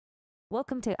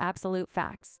Welcome to Absolute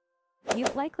Facts.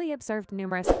 You've likely observed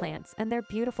numerous plants and their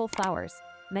beautiful flowers,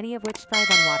 many of which thrive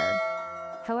on water.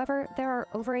 However, there are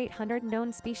over 800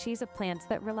 known species of plants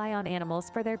that rely on animals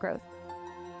for their growth.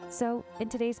 So, in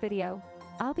today's video,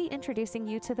 I'll be introducing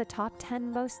you to the top 10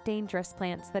 most dangerous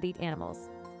plants that eat animals.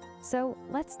 So,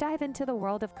 let's dive into the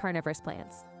world of carnivorous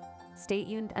plants. Stay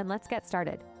tuned and let's get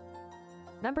started.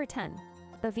 Number 10.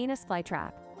 The Venus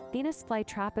flytrap. Venus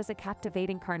flytrap is a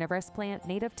captivating carnivorous plant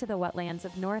native to the wetlands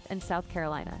of North and South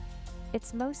Carolina.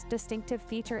 Its most distinctive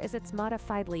feature is its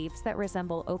modified leaves that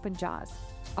resemble open jaws,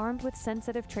 armed with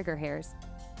sensitive trigger hairs.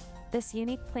 This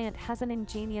unique plant has an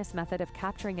ingenious method of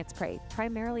capturing its prey,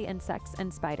 primarily insects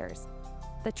and spiders.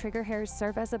 The trigger hairs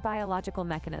serve as a biological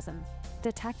mechanism,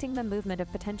 detecting the movement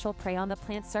of potential prey on the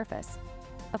plant's surface.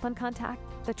 Upon contact,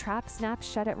 the trap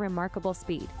snaps shut at remarkable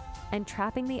speed, and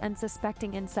trapping the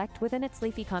unsuspecting insect within its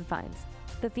leafy confines.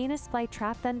 The Venus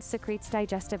flytrap then secretes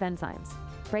digestive enzymes,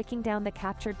 breaking down the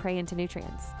captured prey into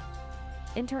nutrients.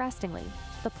 Interestingly,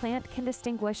 the plant can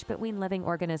distinguish between living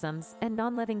organisms and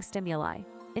non-living stimuli,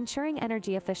 ensuring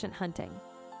energy-efficient hunting.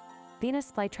 Venus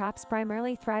flytraps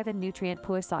primarily thrive in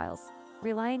nutrient-poor soils,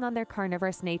 relying on their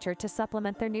carnivorous nature to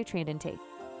supplement their nutrient intake.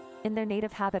 In their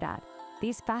native habitat,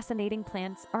 these fascinating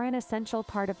plants are an essential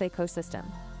part of the ecosystem,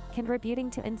 contributing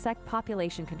to insect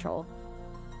population control.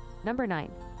 Number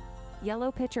 9. Yellow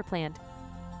pitcher plant.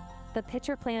 The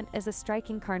pitcher plant is a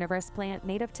striking carnivorous plant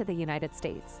native to the United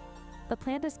States. The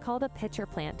plant is called a pitcher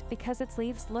plant because its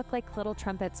leaves look like little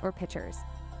trumpets or pitchers.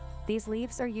 These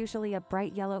leaves are usually a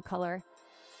bright yellow color.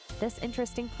 This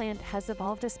interesting plant has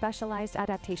evolved a specialized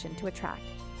adaptation to attract,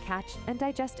 catch, and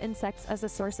digest insects as a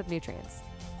source of nutrients.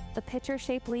 The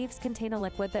pitcher-shaped leaves contain a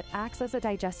liquid that acts as a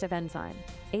digestive enzyme,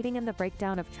 aiding in the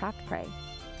breakdown of trapped prey.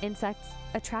 Insects,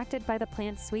 attracted by the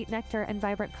plant's sweet nectar and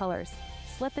vibrant colors,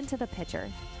 slip into the pitcher,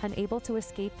 unable to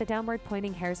escape the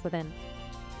downward-pointing hairs within.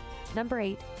 Number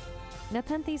 8.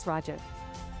 Nepenthes Rajah.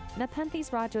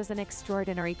 Nepenthes Rajah is an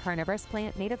extraordinary carnivorous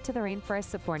plant native to the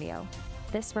rainforests of Borneo.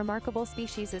 This remarkable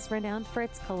species is renowned for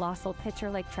its colossal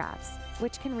pitcher-like traps,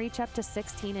 which can reach up to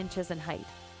 16 inches in height,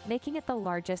 making it the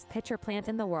largest pitcher plant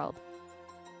in the world.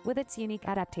 With its unique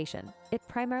adaptation, it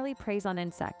primarily preys on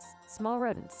insects, small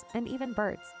rodents, and even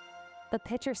birds. The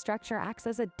pitcher structure acts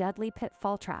as a deadly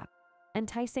pitfall trap,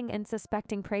 enticing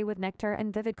unsuspecting prey with nectar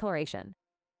and vivid coloration.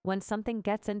 When something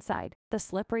gets inside, the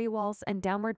slippery walls and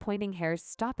downward-pointing hairs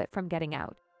stop it from getting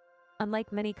out.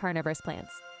 Unlike many carnivorous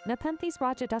plants, Nepenthes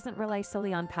Rajah doesn't rely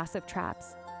solely on passive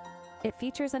traps. It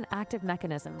features an active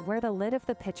mechanism where the lid of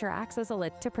the pitcher acts as a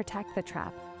lid to protect the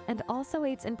trap, and also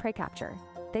aids in prey capture.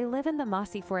 They live in the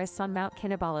mossy forests on Mount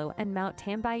Kinabalu and Mount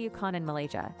Tambayukan in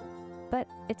Malaysia. But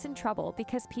it's in trouble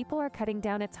because people are cutting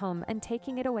down its home and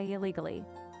taking it away illegally.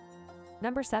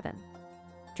 Number 7.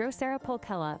 Drosera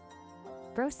Pulchella.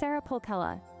 Drosera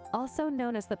Pulchella, also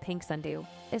known as the pink sundew,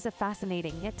 is a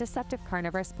fascinating yet deceptive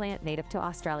carnivorous plant native to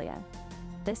Australia.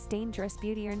 This dangerous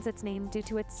beauty earns its name due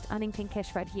to its stunning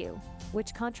pinkish red hue,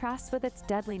 which contrasts with its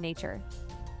deadly nature.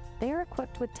 They are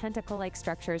equipped with tentacle-like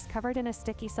structures covered in a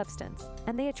sticky substance,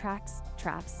 and they attracts,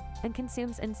 traps, and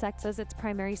consumes insects as its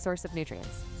primary source of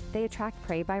nutrients. They attract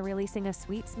prey by releasing a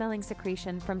sweet-smelling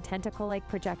secretion from tentacle-like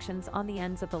projections on the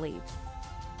ends of the leaves.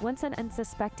 Once an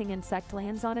unsuspecting insect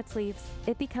lands on its leaves,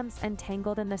 it becomes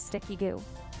entangled in the sticky goo,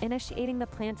 initiating the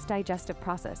plant's digestive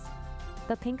process.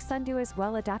 The pink sundew is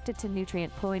well adapted to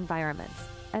nutrient-poor environments,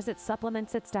 as it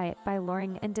supplements its diet by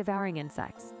luring and devouring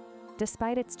insects.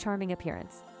 Despite its charming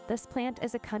appearance, this plant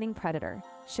is a cunning predator,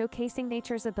 showcasing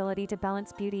nature's ability to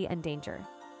balance beauty and danger.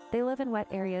 They live in wet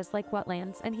areas like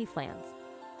wetlands and heathlands.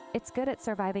 It's good at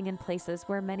surviving in places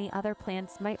where many other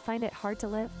plants might find it hard to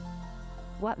live.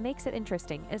 What makes it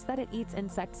interesting is that it eats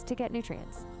insects to get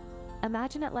nutrients.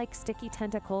 Imagine it like sticky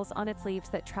tentacles on its leaves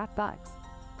that trap bugs.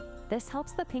 This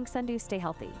helps the pink sundew stay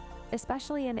healthy,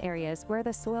 especially in areas where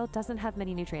the soil doesn't have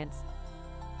many nutrients.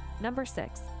 Number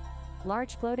 6.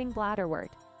 Large floating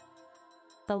bladderwort.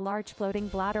 The large floating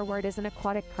bladderwort is an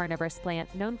aquatic carnivorous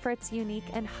plant known for its unique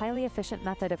and highly efficient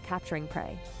method of capturing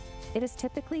prey. It is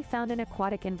typically found in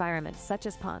aquatic environments such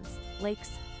as ponds,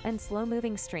 lakes, and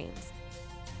slow-moving streams.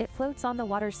 It floats on the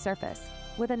water's surface,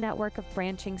 with a network of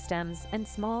branching stems and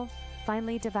small,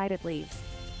 finely divided leaves.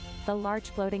 The large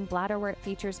floating bladderwort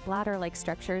features bladder-like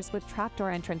structures with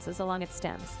trapdoor entrances along its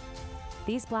stems.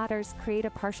 These bladders create a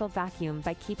partial vacuum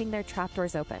by keeping their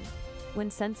trapdoors open. When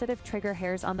sensitive trigger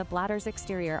hairs on the bladder's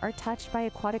exterior are touched by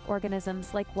aquatic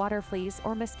organisms like water fleas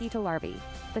or mosquito larvae,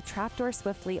 the trapdoor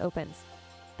swiftly opens.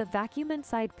 The vacuum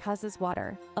inside causes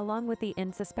water, along with the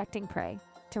unsuspecting prey,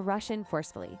 to rush in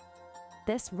forcefully.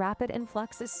 This rapid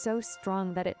influx is so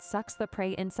strong that it sucks the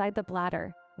prey inside the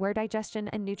bladder, where digestion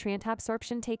and nutrient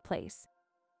absorption take place.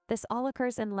 This all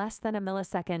occurs in less than a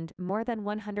millisecond, more than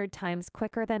 100 times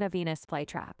quicker than a Venus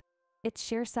flytrap. Its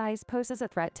sheer size poses a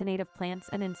threat to native plants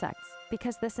and insects,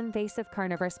 because this invasive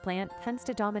carnivorous plant tends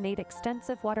to dominate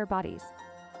extensive water bodies.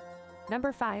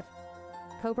 Number 5.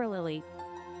 Cobra Lily.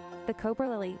 The cobra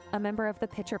lily, a member of the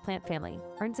pitcher plant family,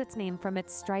 earns its name from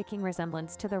its striking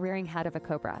resemblance to the rearing head of a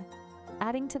cobra.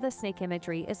 Adding to the snake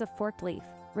imagery is a forked leaf,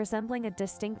 resembling a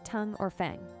distinct tongue or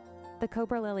fang. The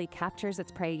cobra lily captures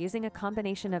its prey using a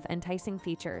combination of enticing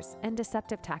features and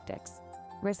deceptive tactics.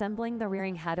 Resembling the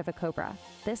rearing head of a cobra,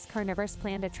 this carnivorous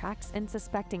plant attracts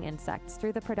unsuspecting insects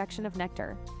through the production of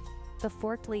nectar. The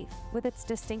forked leaf, with its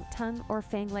distinct tongue or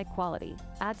fang-like quality,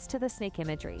 adds to the snake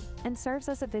imagery and serves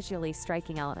as a visually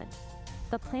striking element.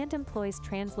 The plant employs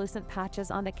translucent patches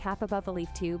on the cap above a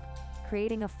leaf tube,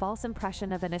 creating a false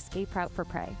impression of an escape route for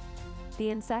prey.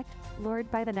 The insect, lured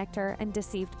by the nectar and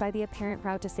deceived by the apparent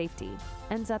route to safety,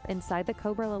 ends up inside the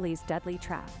cobra lily's deadly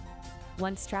trap.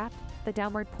 Once trapped, the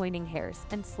downward-pointing hairs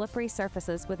and slippery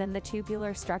surfaces within the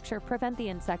tubular structure prevent the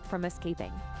insect from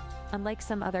escaping. Unlike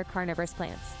some other carnivorous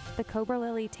plants, the cobra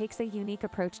lily takes a unique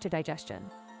approach to digestion.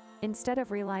 Instead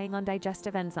of relying on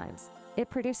digestive enzymes, it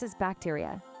produces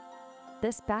bacteria.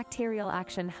 This bacterial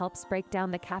action helps break down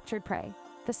the captured prey,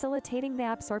 facilitating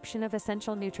the absorption of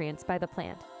essential nutrients by the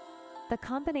plant. The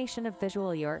combination of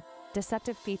visual lure,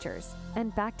 deceptive features,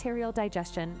 and bacterial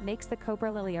digestion makes the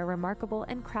cobra lily a remarkable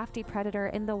and crafty predator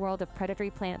in the world of predatory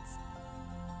plants.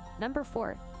 Number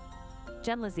 4.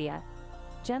 Genlisea.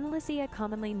 Genlisea,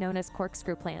 commonly known as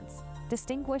corkscrew plants,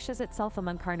 distinguishes itself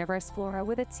among carnivorous flora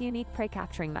with its unique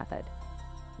prey-capturing method.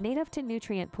 Native to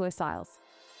nutrient-poor soils,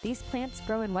 these plants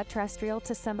grow in wet terrestrial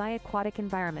to semi-aquatic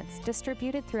environments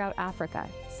distributed throughout Africa,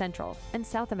 Central, and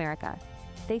South America.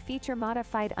 They feature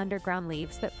modified underground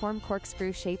leaves that form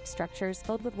corkscrew-shaped structures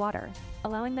filled with water,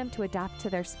 allowing them to adapt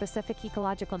to their specific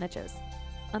ecological niches.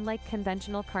 Unlike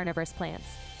conventional carnivorous plants,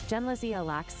 Genlisea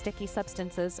lacks sticky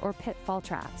substances or pitfall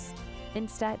traps.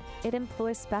 Instead, it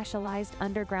employs specialized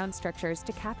underground structures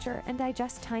to capture and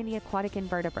digest tiny aquatic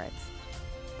invertebrates.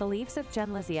 The leaves of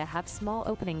Genlisea have small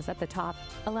openings at the top,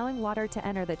 allowing water to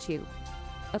enter the tube.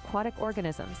 Aquatic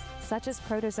organisms, such as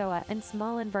protozoa and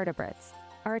small invertebrates,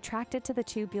 are attracted to the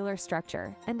tubular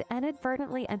structure and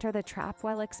inadvertently enter the trap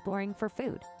while exploring for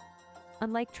food.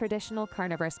 Unlike traditional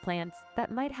carnivorous plants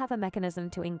that might have a mechanism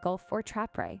to engulf or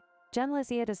trap prey,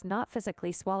 Genlisea does not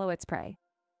physically swallow its prey.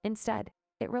 Instead,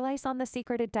 it relies on the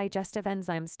secreted digestive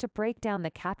enzymes to break down the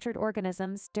captured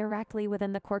organisms directly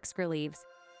within the corkscrew leaves.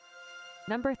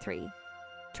 Number 3.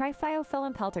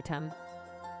 Triphyophyllum peltatum.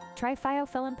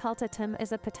 Triphyophyllum peltatum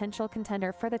is a potential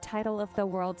contender for the title of the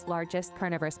world's largest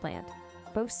carnivorous plant.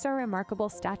 Boasts a remarkable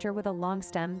stature with a long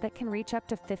stem that can reach up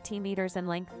to 15 meters in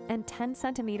length and 10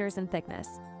 centimeters in thickness.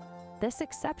 This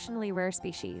exceptionally rare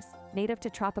species, native to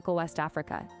tropical West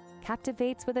Africa,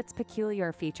 captivates with its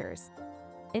peculiar features.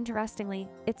 Interestingly,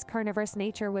 its carnivorous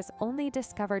nature was only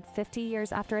discovered 50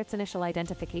 years after its initial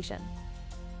identification.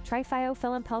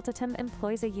 Triphyophyllum peltatum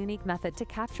employs a unique method to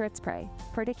capture its prey,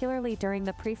 particularly during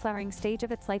the pre-flowering stage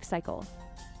of its life cycle.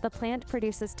 The plant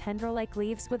produces tendril-like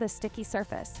leaves with a sticky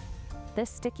surface. This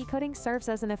sticky coating serves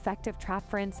as an effective trap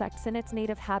for insects in its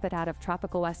native habitat of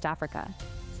tropical West Africa.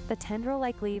 The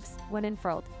tendril-like leaves, when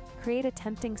unfurled, create a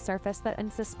tempting surface that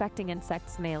unsuspecting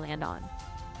insects may land on.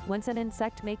 Once an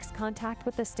insect makes contact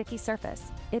with the sticky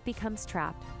surface, it becomes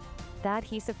trapped. The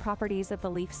adhesive properties of the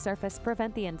leaf surface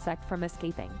prevent the insect from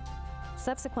escaping.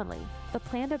 Subsequently, the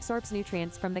plant absorbs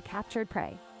nutrients from the captured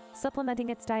prey,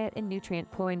 supplementing its diet in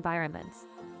nutrient-poor environments.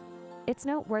 It's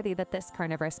noteworthy that this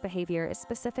carnivorous behavior is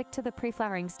specific to the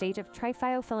pre-flowering stage of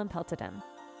Triphyophyllum peltatum.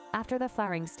 After the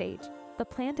flowering stage, the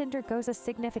plant undergoes a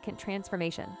significant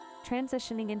transformation,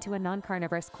 transitioning into a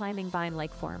non-carnivorous climbing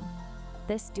vine-like form.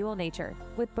 This dual nature,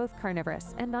 with both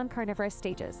carnivorous and non-carnivorous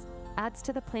stages, adds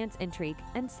to the plant's intrigue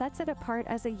and sets it apart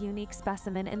as a unique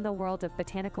specimen in the world of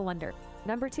botanical wonder.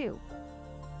 Number 2.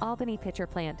 Albany pitcher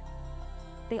plant.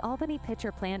 The Albany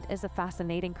pitcher plant is a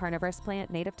fascinating carnivorous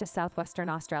plant native to southwestern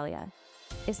Australia.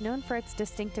 Is known for its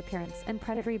distinct appearance and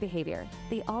predatory behavior,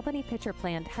 the Albany pitcher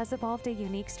plant has evolved a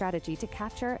unique strategy to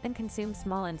capture and consume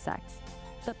small insects.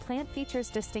 The plant features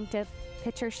distinctive,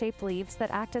 pitcher-shaped leaves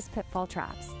that act as pitfall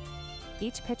traps.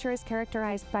 Each pitcher is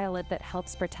characterized by a lid that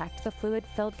helps protect the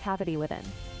fluid-filled cavity within.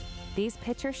 These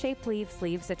pitcher-shaped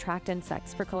leaves attract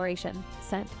insects for coloration,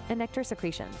 scent, and nectar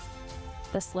secretions.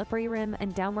 The slippery rim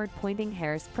and downward-pointing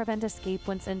hairs prevent escape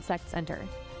once insects enter.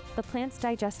 The plant's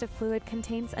digestive fluid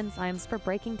contains enzymes for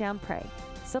breaking down prey,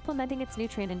 supplementing its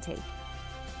nutrient intake.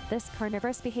 This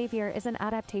carnivorous behavior is an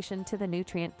adaptation to the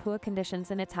nutrient-poor conditions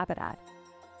in its habitat.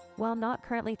 While not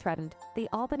currently threatened, the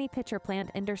Albany pitcher plant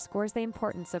underscores the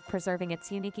importance of preserving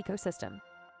its unique ecosystem.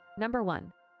 Number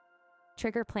 1.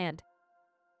 Trigger plant.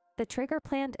 The trigger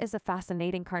plant is a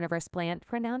fascinating carnivorous plant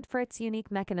renowned for its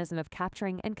unique mechanism of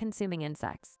capturing and consuming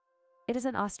insects. It is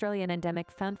an Australian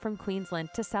endemic found from Queensland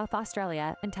to South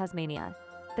Australia and Tasmania.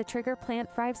 The trigger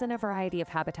plant thrives in a variety of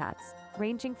habitats,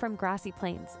 ranging from grassy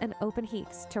plains and open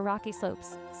heaths to rocky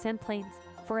slopes, sand plains,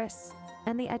 forests,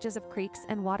 and the edges of creeks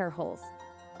and water holes.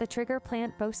 The trigger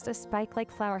plant boasts a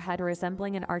spike-like flower head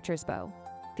resembling an archer's bow,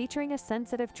 featuring a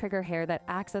sensitive trigger hair that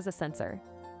acts as a sensor.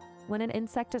 When an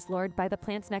insect is lured by the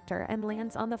plant's nectar and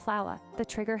lands on the flower, the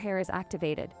trigger hair is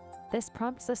activated. This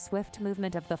prompts a swift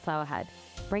movement of the flower head,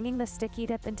 bringing the sticky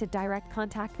tip into direct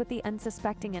contact with the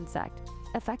unsuspecting insect,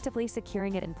 effectively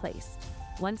securing it in place.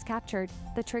 Once captured,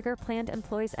 the trigger plant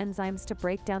employs enzymes to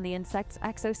break down the insect's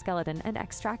exoskeleton and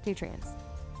extract nutrients.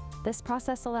 This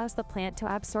process allows the plant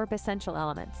to absorb essential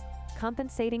elements,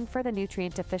 compensating for the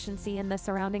nutrient deficiency in the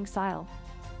surrounding soil.